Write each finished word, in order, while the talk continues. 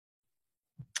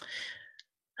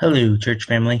Hello, church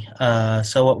family.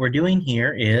 So what we're doing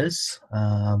here is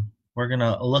we're going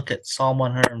to look at Psalm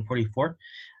 144.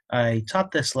 I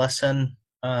taught this lesson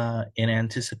in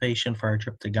anticipation for our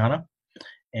trip to Ghana,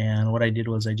 and what I did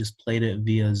was I just played it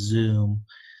via Zoom.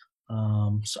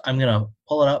 So I'm going to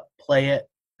pull it up, play it.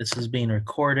 This is being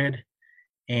recorded,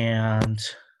 and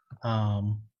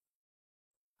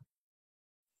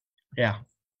yeah.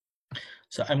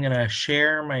 So I'm going to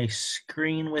share my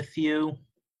screen with you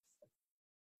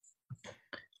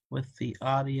with the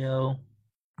audio.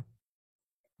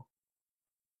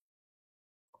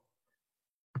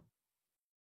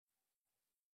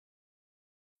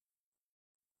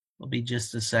 It'll be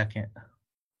just a second.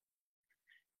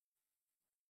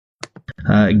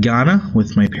 Ghana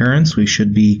with my parents. We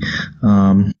should be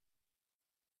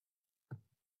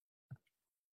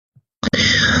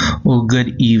well,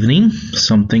 good evening.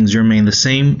 Some things remain the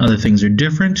same, other things are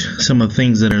different. Some of the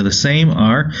things that are the same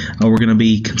are we're going to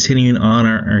be continuing on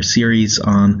our series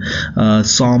on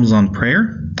Psalms on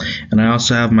prayer. And I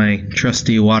also have my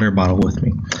trusty water bottle with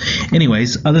me.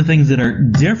 Anyways, other things that are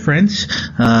different,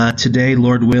 today,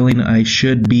 Lord willing, I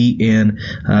should be in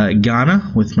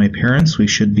Ghana with my parents. We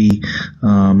should be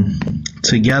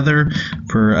together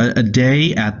for a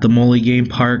day at the Mulligane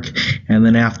Park, and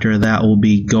then after that we'll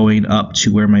be going up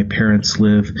to where my parents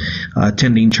live,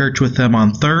 attending church with them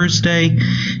on Thursday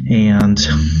and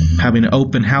having an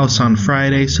open house on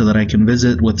Friday so that I can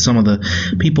visit with some of the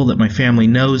people that my family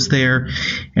knows there.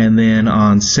 And then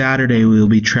on Saturday we will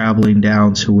be traveling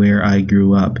down to where I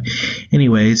grew up.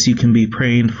 Anyways, you can be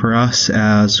praying for us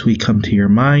as we come to your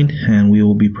mind, and we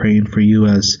will be praying for you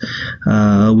as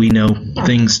we know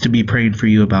things to be praying for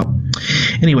you about.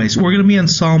 Anyways, we're going to be in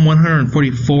Psalm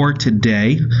 144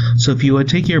 today. So if you would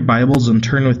take your Bibles and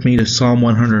turn with me to Psalm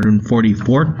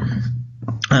 144.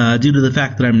 Due to the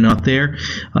fact that I'm not there,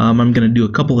 I'm going to do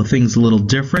a couple of things a little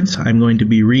different. I'm going to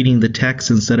be reading the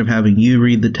text instead of having you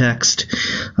read the text,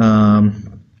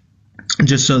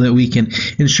 just so that we can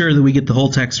ensure that we get the whole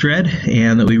text read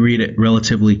and that we read it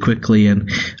relatively quickly and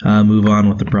move on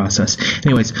with the process.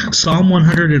 Anyways, Psalm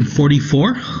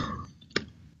 144,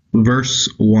 verse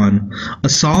 1. A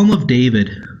psalm of David.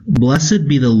 Blessed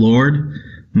be the Lord,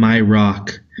 my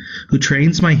rock, who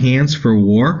trains my hands for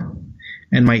war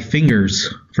and my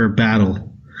fingers for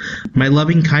battle, my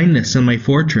loving kindness and my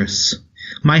fortress,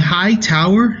 my high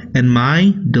tower and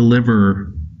my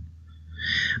deliverer,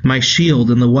 my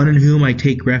shield and the one in whom I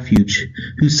take refuge,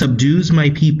 who subdues my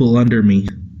people under me.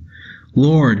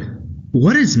 Lord,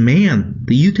 what is man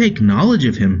that you take knowledge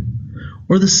of him,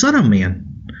 or the son of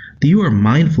man that you are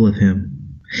mindful of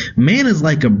him? Man is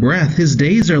like a breath, his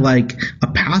days are like a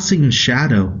passing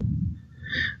shadow.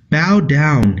 Bow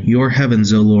down your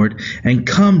heavens, O Lord, and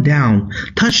come down.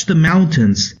 Touch the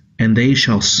mountains, and they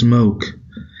shall smoke.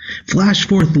 Flash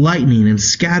forth lightning and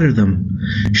scatter them.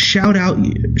 Shoot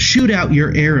out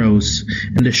your arrows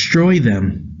and destroy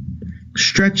them.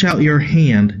 Stretch out your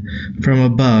hand from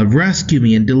above. Rescue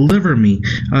me and deliver me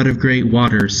out of great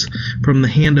waters, from the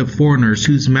hand of foreigners,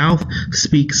 whose mouth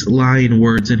speaks lying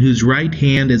words, and whose right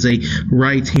hand is a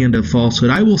right hand of falsehood.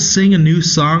 I will sing a new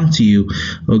song to you,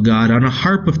 O God. On a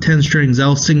harp of 10 strings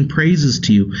I'll sing praises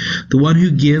to you, the one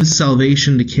who gives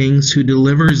salvation to kings, who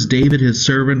delivers David his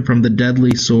servant from the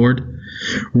deadly sword.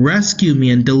 Rescue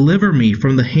me and deliver me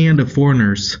from the hand of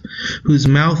foreigners, whose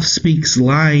mouth speaks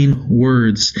lying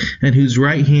words, and whose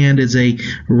right hand is a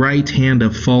right hand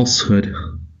of falsehood.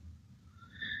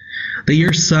 That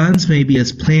your sons may be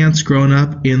as plants grown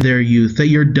up in their youth, that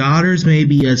your daughters may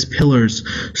be as pillars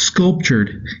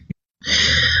sculptured.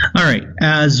 All right,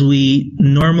 as we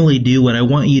normally do, what I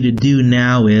want you to do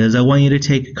now is I want you to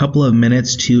take a couple of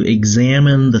minutes to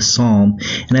examine the psalm.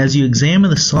 And as you examine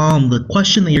the psalm, the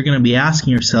question that you're going to be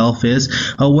asking yourself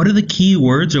is, what are the key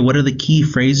words, or what are the key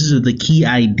phrases, or the key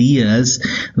ideas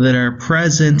that are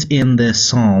present in this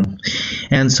psalm?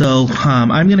 And so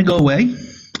I'm going to go away,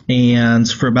 and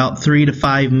for about 3 to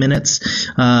 5 minutes,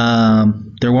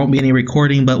 there won't be any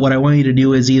recording, but what I want you to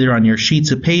do is either on your sheets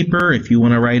of paper, if you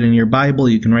want to write in your Bible,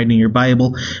 you can write in your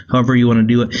Bible, however you want to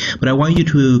do it. But I want you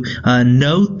to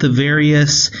note the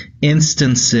various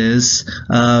instances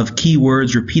of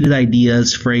keywords, repeated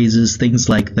ideas, phrases, things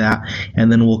like that,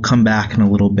 and then we'll come back in a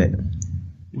little bit.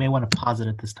 You may want to pause it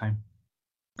at this time.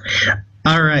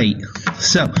 All right.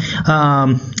 So,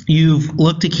 you've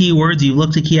looked at keywords, you've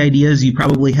looked at key ideas, you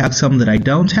probably have some that I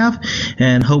don't have,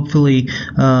 and hopefully,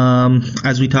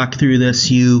 as we talk through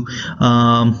this, you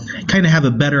kind of have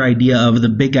a better idea of the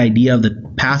big idea of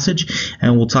the passage,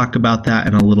 and we'll talk about that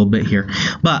in a little bit here.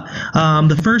 But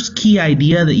the first key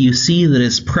idea that you see that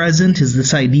is present is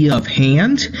this idea of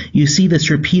hand. You see this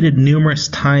repeated numerous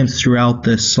times throughout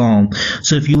this psalm.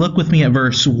 So if you look with me at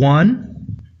verse 1,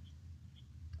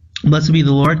 blessed be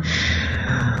the Lord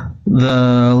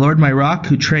my rock,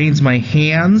 who trains my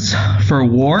hands for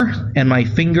war and my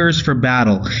fingers for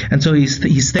battle. And so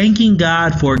he's thanking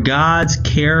God for God's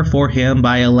care for him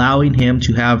by allowing him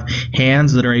to have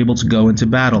hands that are able to go into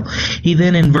battle. He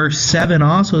then in verse 7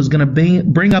 also is going to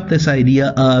bring up this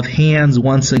idea of hands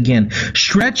once again.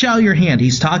 Stretch out your hand.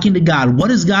 He's talking to God.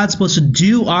 What is God supposed to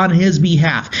do on his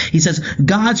behalf? He says,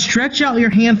 God, stretch out your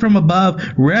hand from above,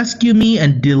 rescue me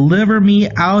and deliver me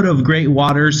out of great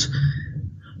waters,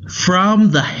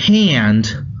 from the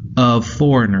hand of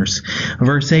foreigners.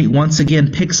 Verse 8 once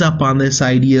again picks up on this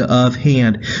idea of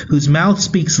hand, whose mouth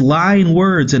speaks lying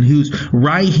words and whose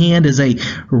right hand is a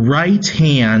right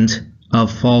hand of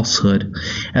falsehood.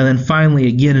 And then finally,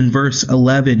 again in verse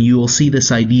 11, you will see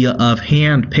this idea of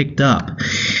hand picked up.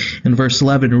 In verse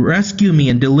 11, rescue me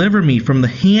and deliver me from the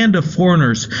hand of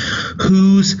foreigners,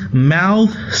 whose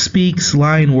mouth speaks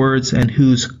lying words and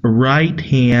whose right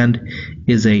hand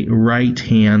is a right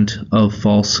hand of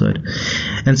falsehood.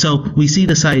 And so we see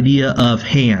this idea of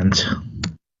hand.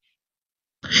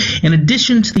 In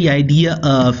addition to the idea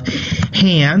of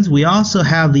hands, we also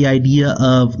have the idea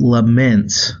of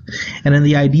laments. And in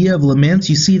the idea of laments,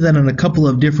 you see that in a couple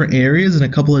of different areas, in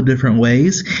a couple of different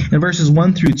ways. In verses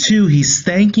 1 through 2, he's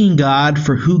thanking God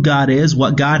for who God is,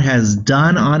 what God has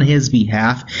done on his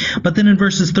behalf. But then in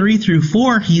verses 3 through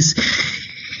 4, he's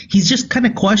just kind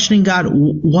of questioning God.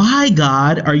 Why,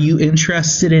 God, are you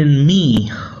interested in me?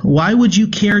 Why would you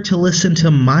care to listen to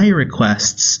my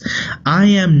requests? I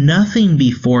am nothing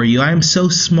before you. I am so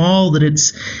small that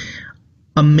it's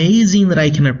amazing that I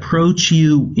can approach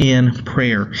you in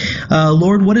prayer.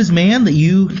 Lord, what is man that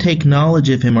you take knowledge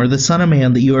of him, or the son of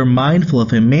man that you are mindful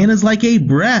of him? Man is like a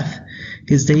breath.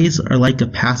 His days are like a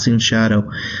passing shadow.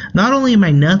 Not only am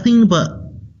I nothing, but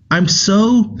I'm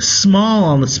so small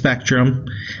on the spectrum,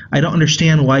 I don't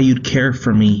understand why you'd care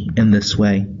for me in this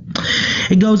way.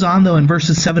 It goes on, though, in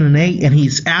verses 7 and 8, and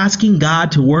he's asking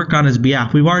God to work on his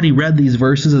behalf. We've already read these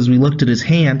verses as we looked at his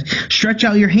hand. Stretch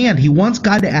out your hand. He wants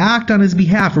God to act on his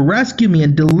behalf. Rescue me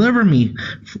and deliver me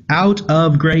out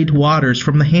of great waters,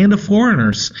 from the hand of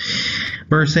foreigners.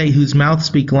 Verse 8, whose mouth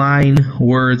speak lying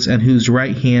words and whose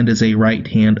right hand is a right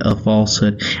hand of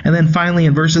falsehood. And then finally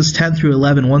in verses 10 through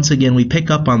 11, once again, we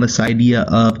pick up on this idea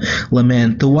of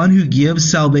lament. The one who gives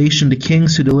salvation to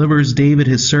kings, who delivers David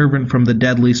his servant from the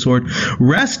deadly sword.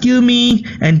 Rescue me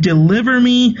and deliver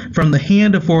me from the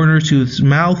hand of foreigners, whose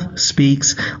mouth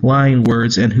speaks lying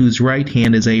words and whose right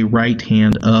hand is a right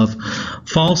hand of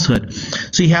falsehood.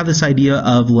 So you have this idea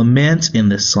of lament in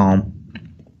this psalm.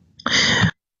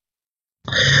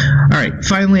 All right,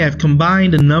 finally, I've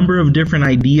combined a number of different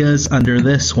ideas under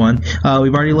this one.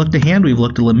 We've already looked at hand, we've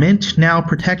looked at lament. Now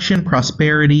protection,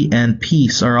 prosperity, and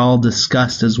peace are all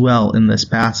discussed as well in this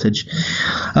passage.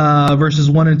 Verses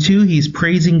 1 and 2, he's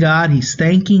praising God, he's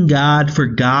thanking God for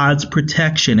God's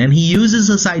protection. And he uses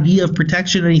this idea of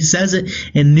protection, and he says it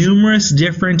in numerous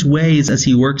different ways as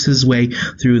he works his way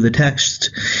through the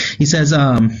text. He says,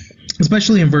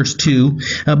 especially in verse 2,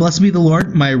 blessed be the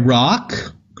Lord, my rock,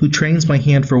 who trains my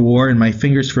hand for war and my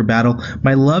fingers for battle.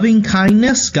 My loving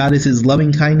kindness, God is his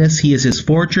loving kindness. He is his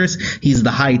fortress. He's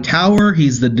the high tower.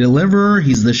 He's the deliverer.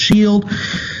 He's the shield.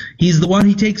 He's the one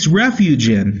he takes refuge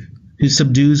in, who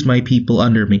subdues my people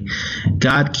under me.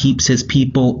 God keeps his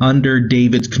people under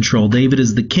David's control. David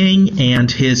is the king,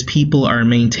 and his people are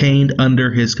maintained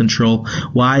under his control.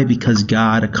 Why? Because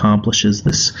God accomplishes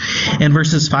this. In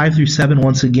verses 5 through 7,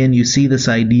 once again, you see this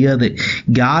idea that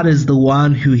God is the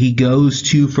one who he goes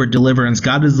to for deliverance.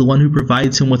 God is the one who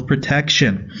provides him with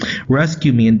protection.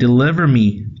 Rescue me and deliver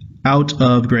me out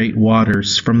of great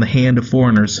waters, from the hand of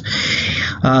foreigners,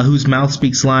 whose mouth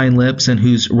speaks lying lips and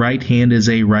whose right hand is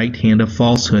a right hand of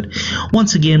falsehood.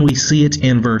 Once again, we see it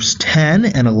in verse 10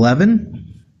 and 11.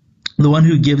 The one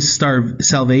who gives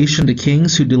salvation to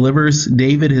kings, who delivers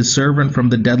David his servant from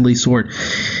the deadly sword.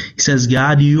 He says,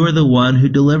 God, you are the one who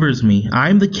delivers me.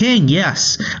 I'm the king,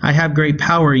 yes. I have great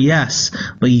power, yes.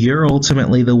 But you're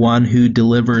ultimately the one who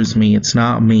delivers me. It's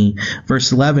not me.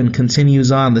 Verse 11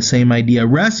 continues on the same idea.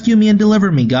 Rescue me and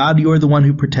deliver me. God, you are the one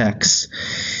who protects.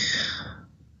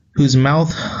 whose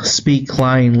mouth speak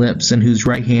lying lips, and whose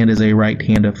right hand is a right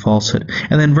hand of falsehood.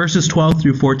 And then verses 12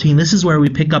 through 14, this is where we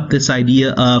pick up this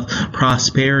idea of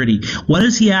prosperity. What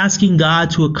is he asking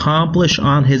God to accomplish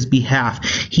on his behalf?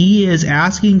 He is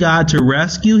asking God to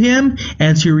rescue him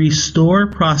and to restore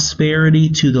prosperity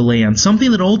to the land.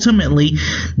 Something that ultimately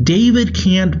David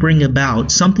can't bring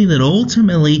about. Something that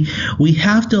ultimately we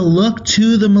have to look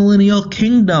to the millennial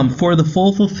kingdom for the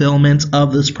full fulfillment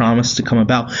of this promise to come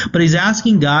about. But he's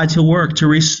asking God to work, to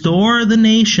restore the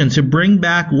nation, to bring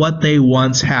back what they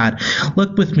once had.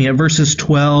 Look with me at verses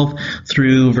 12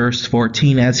 through verse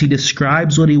 14 as he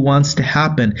describes what he wants to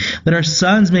happen. That our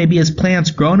sons may be as plants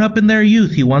grown up in their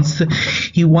youth. He wants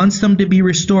them to be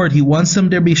restored. He wants them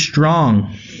to be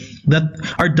strong.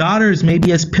 That our daughters may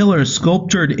be as pillars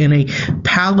sculptured in a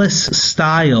palace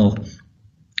style.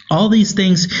 All these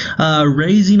things,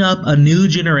 raising up a new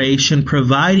generation,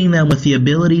 providing them with the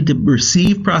ability to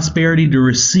receive prosperity, to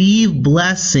receive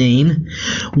blessing,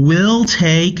 will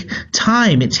take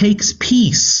time. It takes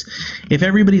peace. If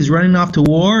everybody's running off to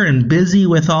war and busy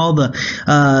with all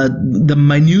the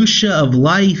minutia of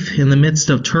life in the midst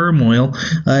of turmoil,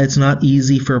 it's not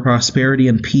easy for prosperity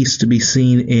and peace to be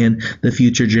seen in the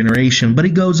future generation. But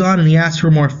he goes on and he asks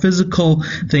for more physical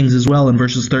things as well in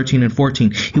verses 13 and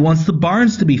 14. He wants the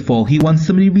barns to be full. He wants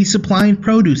them to be supplying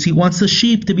produce. He wants the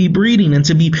sheep to be breeding and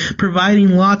to be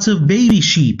providing lots of baby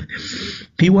sheep.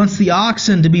 He wants the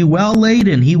oxen to be well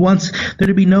laden. He wants there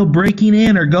to be no breaking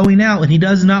in or going out, and he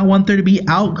does not want there to be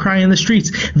outcry in the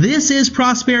streets. This is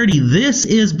prosperity. This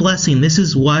is blessing. This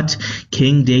is what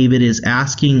King David is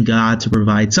asking God to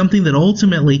provide, something that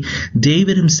ultimately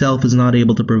David himself is not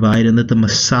able to provide, and that the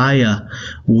Messiah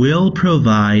will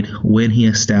provide when he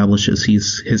establishes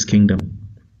his kingdom.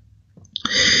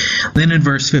 Then in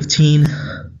verse 15,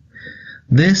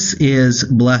 this is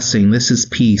blessing. This is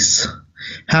peace.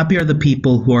 Happy are the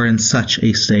people who are in such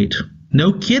a state.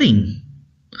 No kidding.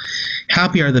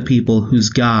 Happy are the people whose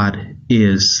God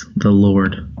is the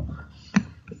Lord.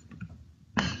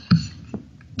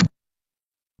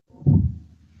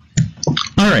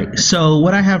 All right, so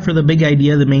what I have for the big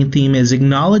idea, the main theme, is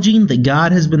acknowledging that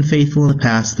God has been faithful in the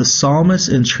past. The psalmist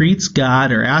entreats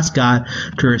God or asks God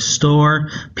to restore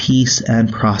peace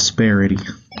and prosperity.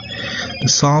 The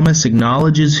psalmist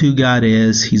acknowledges who God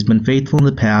is. He's been faithful in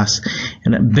the past.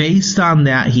 And based on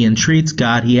that, he entreats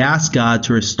God. He asks God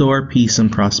to restore peace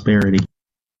and prosperity.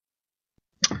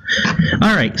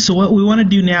 All right, so what we want to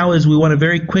do now is we want to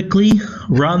very quickly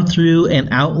run through an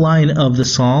outline of the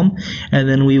psalm, and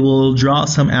then we will draw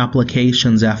some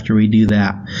applications after we do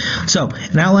that. So,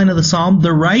 an outline of the psalm: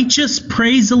 the righteous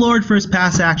praise the Lord for his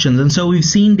past actions. And so we've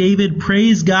seen David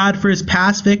praise God for his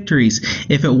past victories.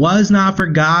 If it was not for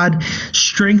God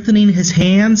strengthening his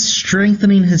hands,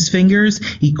 strengthening his fingers,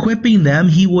 equipping them,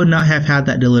 he would not have had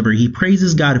that delivery. He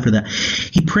praises God for that.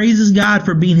 He praises God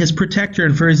for being his protector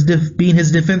and for being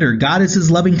his defender. God is his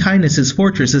loving kindness, his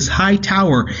fortress, his high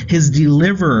tower, his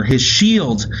deliverer, his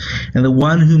shield, and the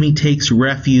one whom he takes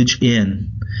refuge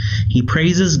in. He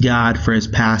praises God for his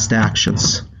past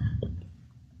actions.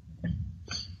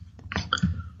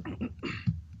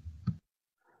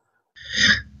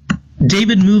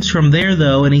 David moves from there,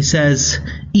 though, and he says,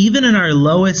 even in our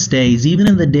lowest days, even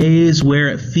in the days where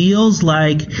it feels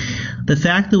like the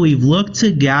fact that we've looked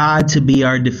to God to be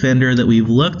our defender, that we've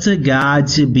looked to God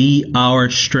to be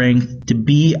our strength, to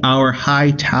be our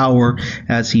high tower,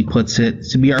 as he puts it,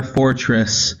 to be our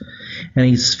fortress, and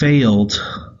he's failed.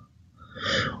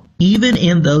 Even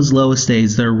in those lowest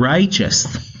days, the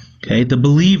righteous, the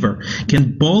believer,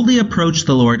 can boldly approach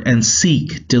the Lord and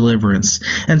seek deliverance.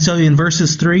 And so in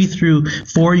verses 3 through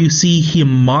 4, you see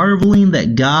him marveling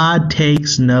that God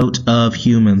takes note of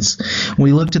humans.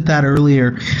 We looked at that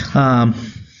earlier.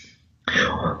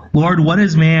 Lord, what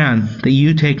is man that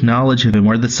you take knowledge of him,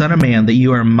 or the son of man that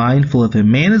you are mindful of him?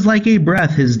 Man is like a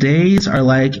breath. His days are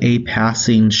like a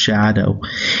passing shadow.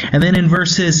 And then in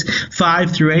verses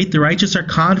 5 through 8, the righteous are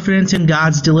confident in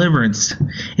God's deliverance.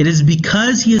 It is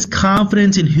because he is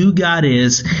confident in who God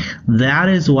is, that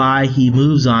is why he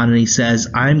moves on and he says,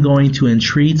 I'm going to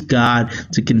entreat God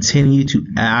to continue to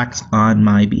act on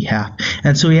my behalf.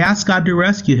 And so he asks God to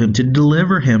rescue him, to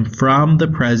deliver him from the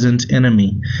present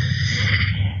enemy.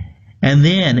 And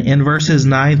then in verses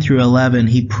 9 through 11,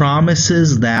 he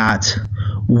promises that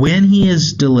when he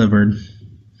is delivered,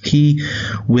 He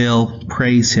will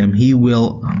praise him. He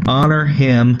will honor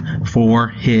him for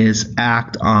his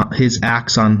acts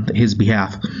on his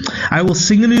behalf. I will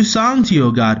sing a new song to you,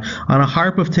 O God. On a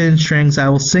harp of 10 strings I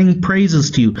will sing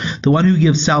praises to you, the one who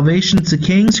gives salvation to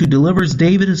kings, who delivers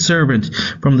David his servant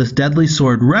from this deadly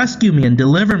sword. Rescue me and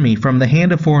deliver me from the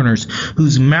hand of foreigners,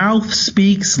 whose mouth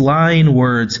speaks lying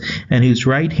words, and whose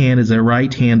right hand is a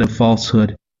right hand of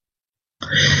falsehood.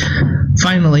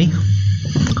 Finally,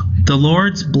 the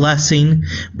Lord's blessing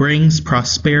brings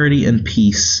prosperity and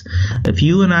peace. If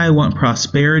you and I want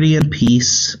prosperity and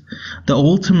peace,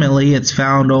 ultimately it's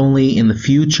found only in the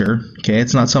future. Okay,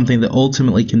 it's not something that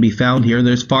ultimately can be found here.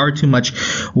 There's far too much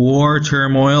war,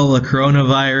 turmoil, the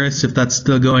coronavirus, if that's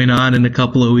still going on in a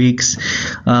couple of weeks.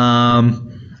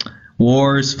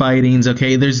 Wars, fightings,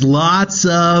 okay? There's lots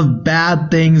of bad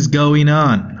things going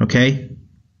on, okay?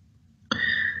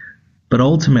 But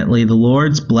ultimately, the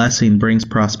Lord's blessing brings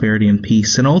prosperity and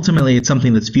peace. And ultimately, it's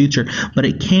something that's future, but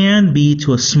it can be,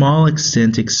 to a small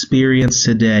extent, experienced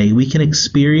today. We can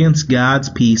experience God's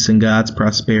peace and God's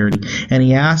prosperity. And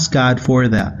he asks God for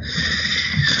that.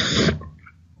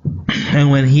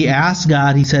 And when he asks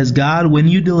God, he says, God, when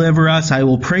you deliver us, I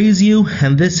will praise you.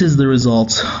 And this is the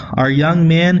result. Our young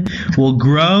men will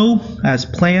grow as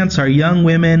plants. Our young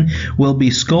women will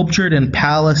be sculptured in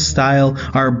palace style.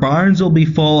 Our barns will be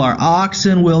full. Our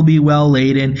oxen will be well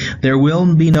laden. There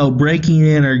will be no breaking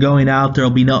in or going out. There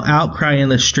will be no outcry in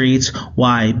the streets.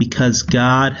 Why? Because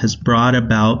God has brought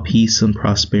about peace and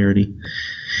prosperity.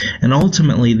 And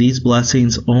ultimately, these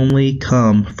blessings only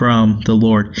come from the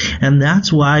Lord. And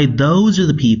that's why those are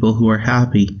the people who are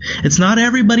happy. It's not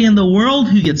everybody in the world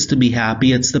who gets to be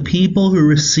happy. It's the people who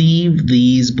receive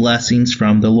these blessings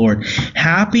from the Lord.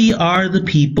 Happy are the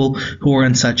people who are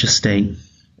in such a state.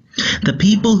 The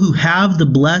people who have the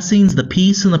blessings, the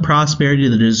peace, and the prosperity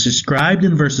that is described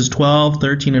in verses 12,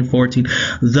 13, and 14,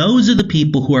 those are the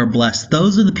people who are blessed.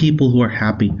 Those are the people who are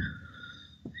happy.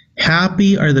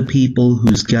 Happy are the people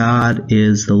whose God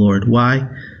is the Lord. Why?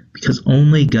 Because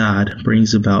only God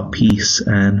brings about peace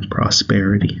and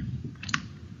prosperity.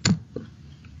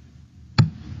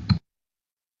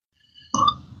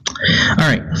 All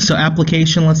right, so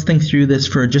application, let's think through this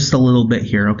for just a little bit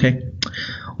here, okay?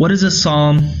 What does this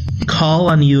psalm call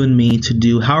on you and me to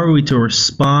do? How are we to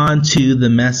respond to the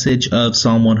message of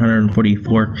Psalm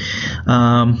 144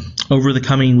 over the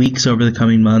coming weeks, over the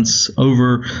coming months,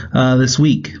 over this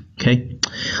week? Okay,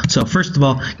 so first of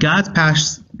all, God's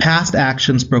past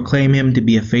actions proclaim him to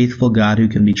be a faithful God who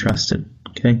can be trusted.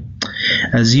 Okay,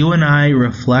 as you and I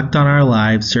reflect on our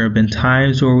lives, there have been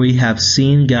times where we have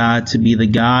seen God to be the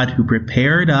God who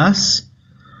prepared us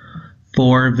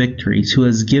for victories, who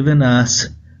has given us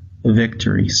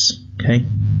victories. Okay,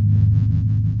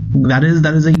 that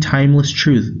is a timeless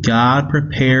truth. God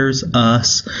prepares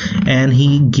us and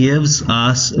he gives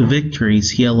us victories.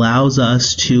 He allows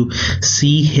us to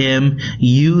see him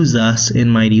use us in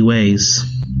mighty ways.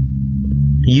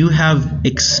 You have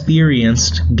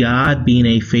experienced God being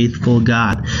a faithful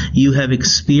God. You have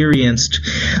experienced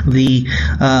the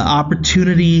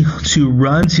opportunity to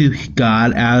run to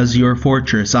God as your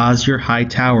fortress, as your high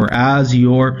tower, as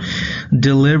your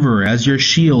deliverer, as your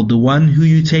shield, the one who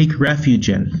you take refuge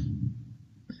in.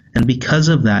 And because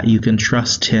of that, you can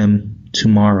trust him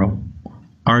tomorrow.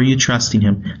 Are you trusting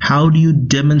him? How do you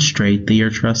demonstrate that you're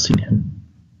trusting him?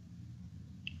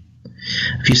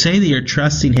 If you say that you're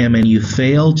trusting him and you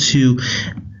fail to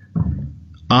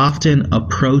often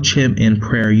approach him in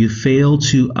prayer, you fail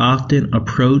to often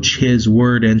approach his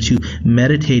word and to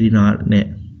meditating on it,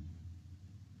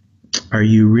 are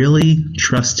you really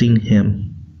trusting him?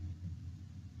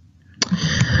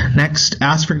 Next,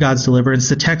 ask for God's deliverance.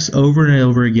 The text over and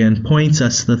over again points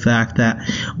us to the fact that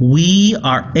we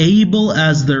are able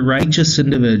as the righteous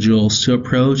individuals to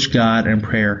approach God in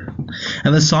prayer.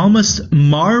 And the psalmist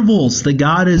marvels that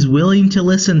God is willing to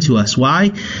listen to us.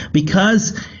 Why?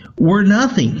 Because we're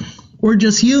nothing. We're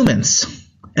just humans.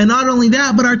 And not only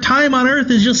that, but our time on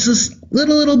earth is just this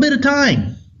little bit of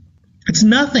time. It's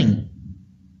nothing.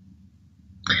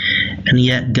 And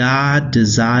yet God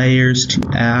desires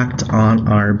to act on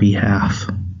our behalf.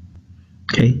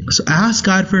 Okay, so ask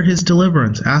God for his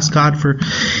deliverance. Ask God for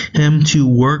him to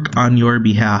work on your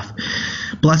behalf.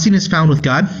 Blessing is found with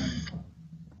God.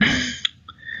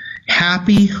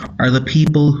 Happy are the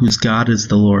people whose God is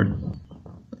the Lord.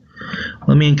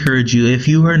 Let me encourage you, if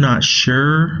you are not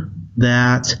sure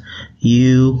that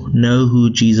you know who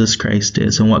Jesus Christ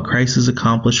is and what Christ has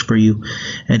accomplished for you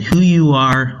and who you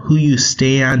are, who you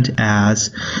stand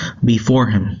as before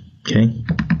him, okay?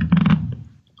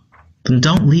 Then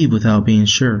don't leave without being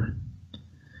sure.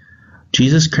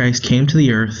 Jesus Christ came to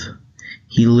the earth.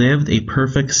 He lived a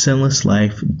perfect, sinless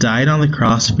life, died on the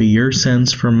cross for your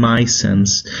sins, for my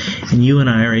sins, and you and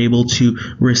I are able to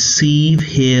receive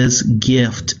his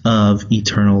gift of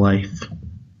eternal life.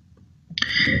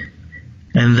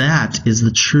 And that is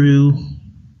the true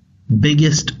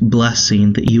biggest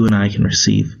blessing that you and I can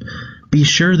receive. Be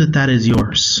sure that that is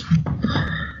yours.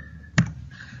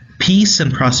 Peace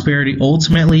and prosperity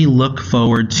ultimately look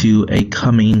forward to a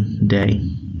coming day.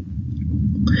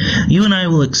 You and I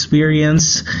will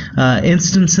experience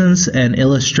instances and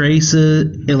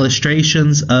illustrations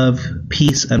of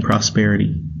peace and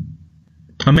prosperity.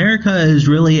 America is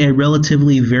really a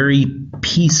relatively very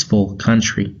peaceful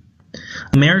country.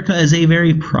 America is a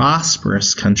very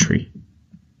prosperous country.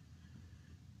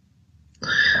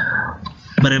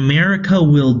 But America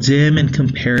will dim in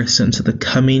comparison to the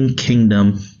coming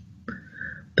kingdom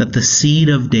that the seed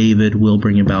of David will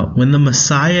bring about. When the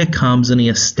Messiah comes and he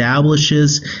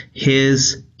establishes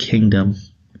his kingdom,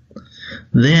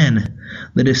 then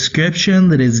the description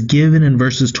that is given in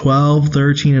verses 12,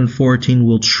 13, and 14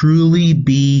 will truly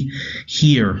be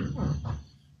here.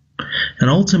 And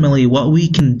ultimately, what we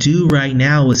can do right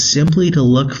now is simply to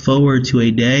look forward to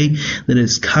a day that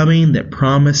is coming that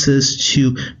promises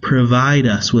to provide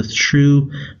us with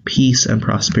true peace and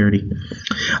prosperity.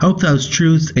 I hope those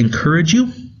truths encourage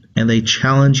you and they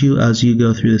challenge you as you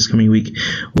go through this coming week.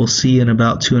 We'll see you in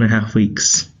about 2.5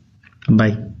 weeks.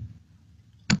 Bye.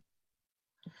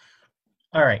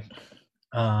 All right.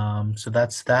 So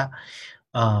that's that.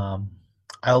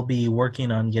 I'll be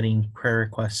working on getting prayer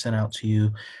requests sent out to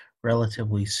you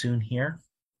relatively soon here.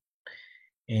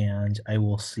 And I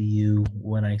will see you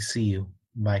when I see you.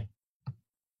 Bye.